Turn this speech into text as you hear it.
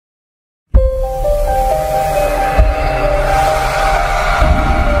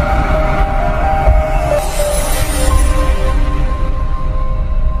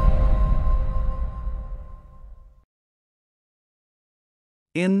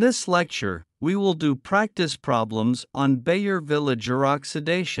In this lecture, we will do practice problems on Baeyer Villiger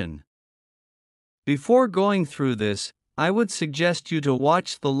oxidation. Before going through this, I would suggest you to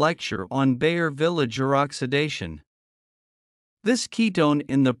watch the lecture on Baeyer Villiger oxidation. This ketone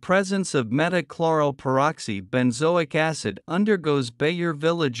in the presence of meta-chloroperoxy-benzoic acid undergoes Baeyer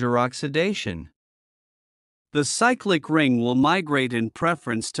Villiger oxidation. The cyclic ring will migrate in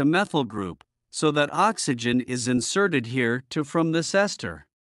preference to methyl group, so that oxygen is inserted here from this ester.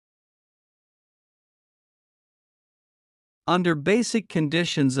 Under basic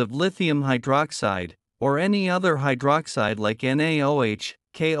conditions of lithium hydroxide, or any other hydroxide like NaOH,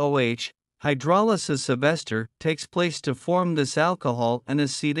 KOH, hydrolysis of ester takes place to form this alcohol and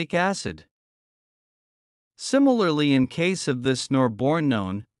acetic acid. Similarly, in case of this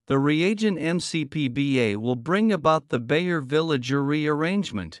norbornone, the reagent MCPBA will bring about the Baeyer Villiger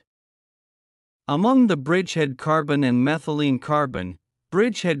rearrangement. Among the bridgehead carbon and methylene carbon,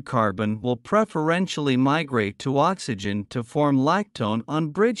 bridgehead carbon will preferentially migrate to oxygen to form lactone on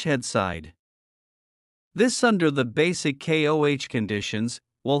bridgehead side. This, under the basic KOH conditions,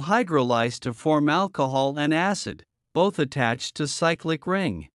 will hydrolyze to form alcohol and acid, both attached to cyclic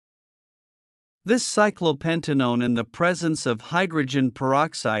ring. This cyclopentanone in the presence of hydrogen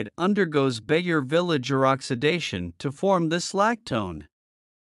peroxide undergoes Baeyer Villiger oxidation to form this lactone.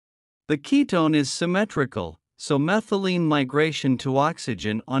 The ketone is symmetrical, so methylene migration to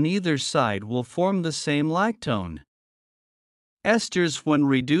oxygen on either side will form the same lactone. Esters, when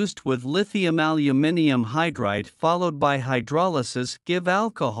reduced with lithium aluminium hydride followed by hydrolysis, give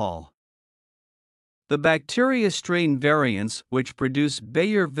alcohol. The bacteria strain variants which produce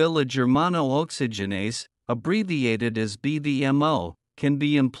Baeyer Villiger monooxygenase, abbreviated as BVMO, can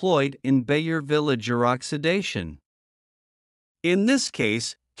be employed in Baeyer Villiger oxidation. In this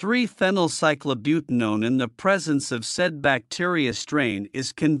case, 3-phenylcyclobutanone in the presence of said bacteria strain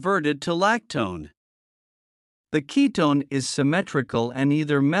is converted to lactone. The ketone is symmetrical and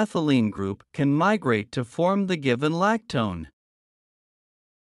either methylene group can migrate to form the given lactone.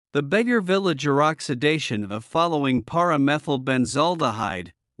 The Baeyer Villiger oxidation of following para-methylbenzaldehyde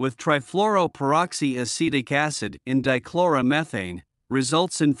with trifluoroperoxyacetic acid in dichloromethane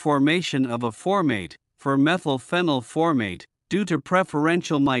results in formation of a formate, for methylphenyl formate, due to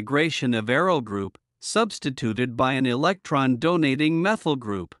preferential migration of aryl group, substituted by an electron-donating methyl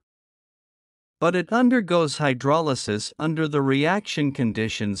group. But it undergoes hydrolysis under the reaction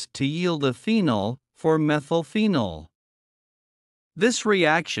conditions to yield a phenol, for methylphenol. This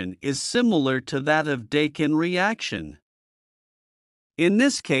reaction is similar to that of Dakin reaction. In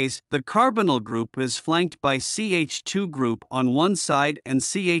this case, the carbonyl group is flanked by CH2 group on one side and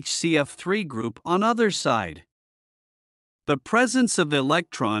CHCF3 group on other side. The presence of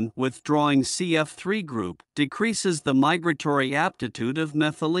electron withdrawing CF3 group decreases the migratory aptitude of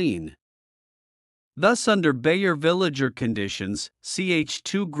methylene. Thus, under Baeyer Villiger conditions,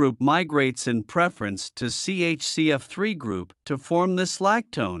 CH2 group migrates in preference to CHCF3 group to form this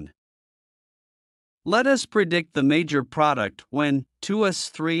lactone. Let us predict the major product when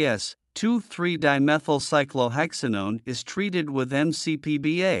 2S3S, 2,3-dimethylcyclohexanone is treated with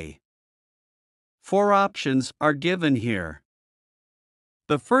MCPBA. 4 options are given here.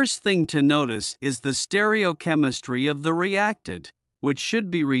 The first thing to notice is the stereochemistry of the reactant, which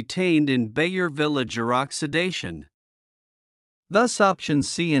should be retained in Baeyer Villiger oxidation. Thus, options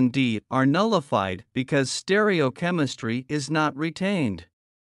C and D are nullified because stereochemistry is not retained.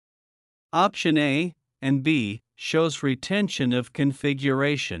 Option A and B shows retention of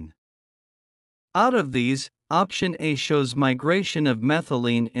configuration. Out of these, option A shows migration of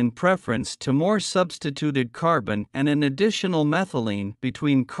methylene in preference to more substituted carbon and an additional methylene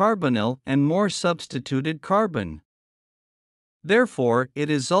between carbonyl and more substituted carbon. Therefore, it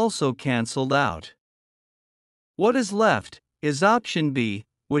is also cancelled out. What is left is option B,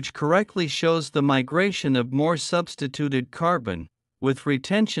 which correctly shows the migration of more substituted carbon, with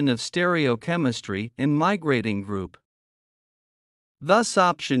retention of stereochemistry in migrating group. Thus,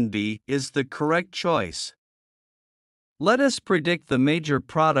 option B is the correct choice. Let us predict the major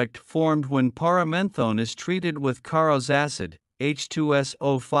product formed when paramenthone is treated with Caros acid,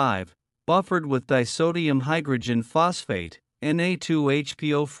 H2SO5, buffered with disodium hydrogen phosphate,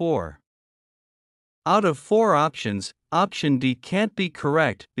 Na2HPO4. Out of 4 options, option D can't be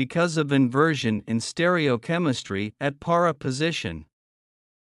correct because of inversion in stereochemistry at para position.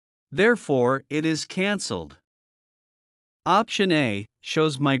 Therefore, it is cancelled. Option A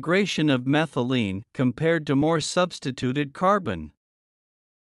shows migration of methylene compared to more substituted carbon.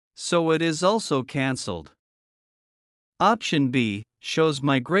 So it is also cancelled. Option B shows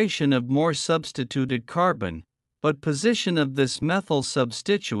migration of more substituted carbon, but position of this methyl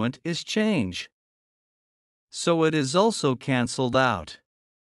substituent is changed. So it is also cancelled out.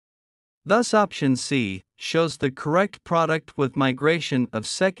 Thus option C shows the correct product with migration of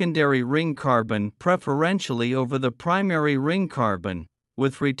secondary ring carbon preferentially over the primary ring carbon,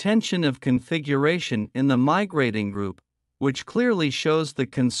 with retention of configuration in the migrating group, which clearly shows the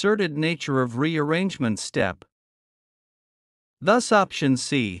concerted nature of rearrangement step. Thus option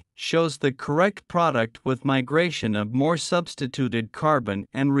C shows the correct product with migration of more substituted carbon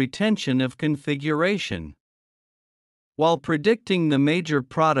and retention of configuration. While predicting the major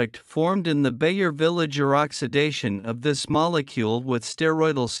product formed in the Baeyer Villiger oxidation of this molecule with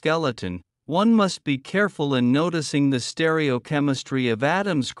steroidal skeleton, one must be careful in noticing the stereochemistry of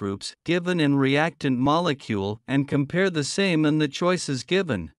atoms groups given in reactant molecule and compare the same in the choices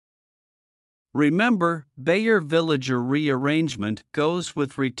given. Remember, Baeyer Villiger rearrangement goes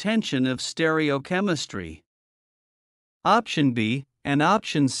with retention of stereochemistry. Option B and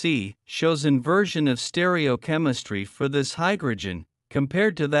option C shows inversion of stereochemistry for this hydrogen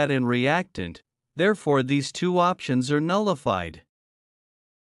compared to that in reactant, therefore these two options are nullified.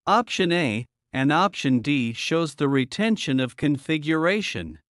 Option A and option D shows the retention of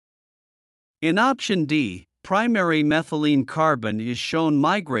configuration. In option D, primary methylene carbon is shown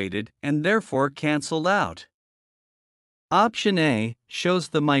migrated and therefore cancelled out. Option A shows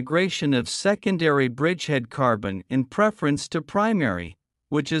the migration of secondary bridgehead carbon in preference to primary,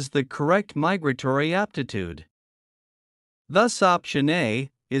 which is the correct migratory aptitude. Thus option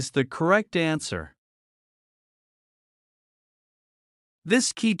A is the correct answer.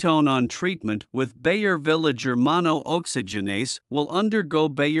 This ketone on treatment with Baeyer Villiger monooxygenase will undergo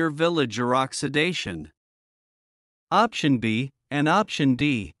Baeyer Villiger oxidation. Option B and option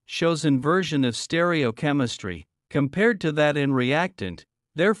D shows inversion of stereochemistry compared to that in reactant,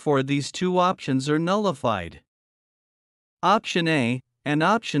 therefore these two options are nullified. Option A and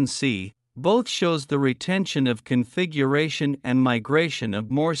option C both shows the retention of configuration and migration of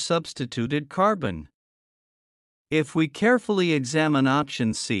more substituted carbon. If we carefully examine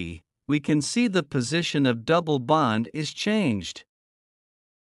option C, we can see the position of double bond is changed.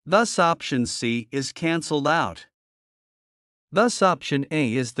 Thus option C is cancelled out. Thus option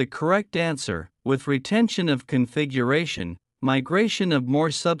A is the correct answer, with retention of configuration, migration of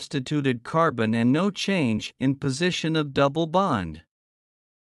more substituted carbon and no change in position of double bond.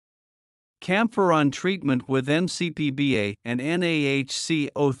 Camphor on treatment with MCPBA and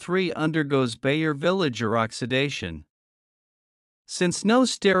NaHCO3 undergoes Baeyer Villiger oxidation. Since no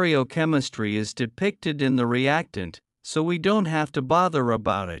stereochemistry is depicted in the reactant, so we don't have to bother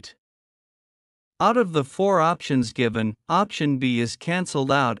about it. Out of the four options given, option B is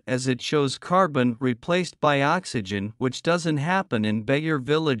cancelled out as it shows carbon replaced by oxygen, which doesn't happen in Baeyer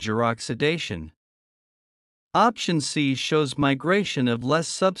Villiger oxidation. Option C shows migration of less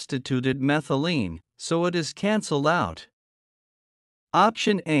substituted methylene, so it is cancelled out.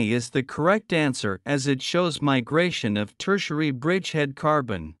 Option A is the correct answer as it shows migration of tertiary bridgehead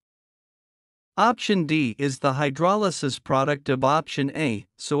carbon. Option D is the hydrolysis product of option A,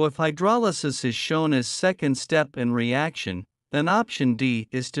 so if hydrolysis is shown as second step in reaction, then option D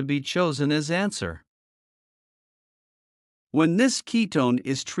is to be chosen as answer. When this ketone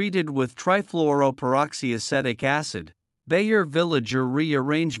is treated with trifluoroperoxyacetic acid, Baeyer Villiger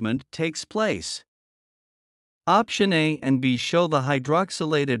rearrangement takes place. Option A and B show the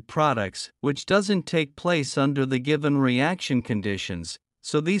hydroxylated products, which doesn't take place under the given reaction conditions,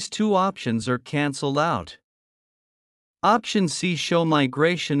 so these two options are cancelled out. Option C show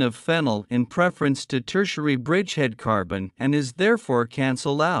migration of phenyl in preference to tertiary bridgehead carbon and is therefore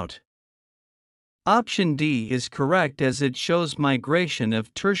cancelled out. Option D is correct as it shows migration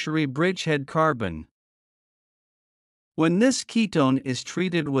of tertiary bridgehead carbon. When this ketone is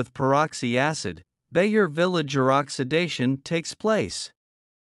treated with peroxy acid, Baeyer Villiger oxidation takes place.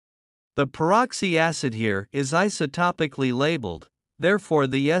 The peroxy acid here is isotopically labeled, therefore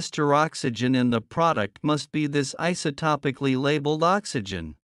the ester oxygen in the product must be this isotopically labeled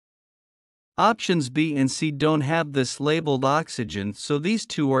oxygen. Options B and C don't have this labeled oxygen, so these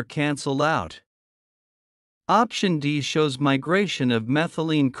two are cancelled out. Option D shows migration of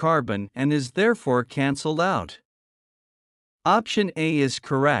methylene carbon and is therefore cancelled out. Option A is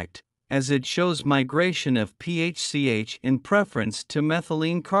correct, as it shows migration of PHCH in preference to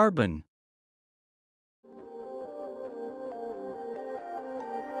methylene carbon.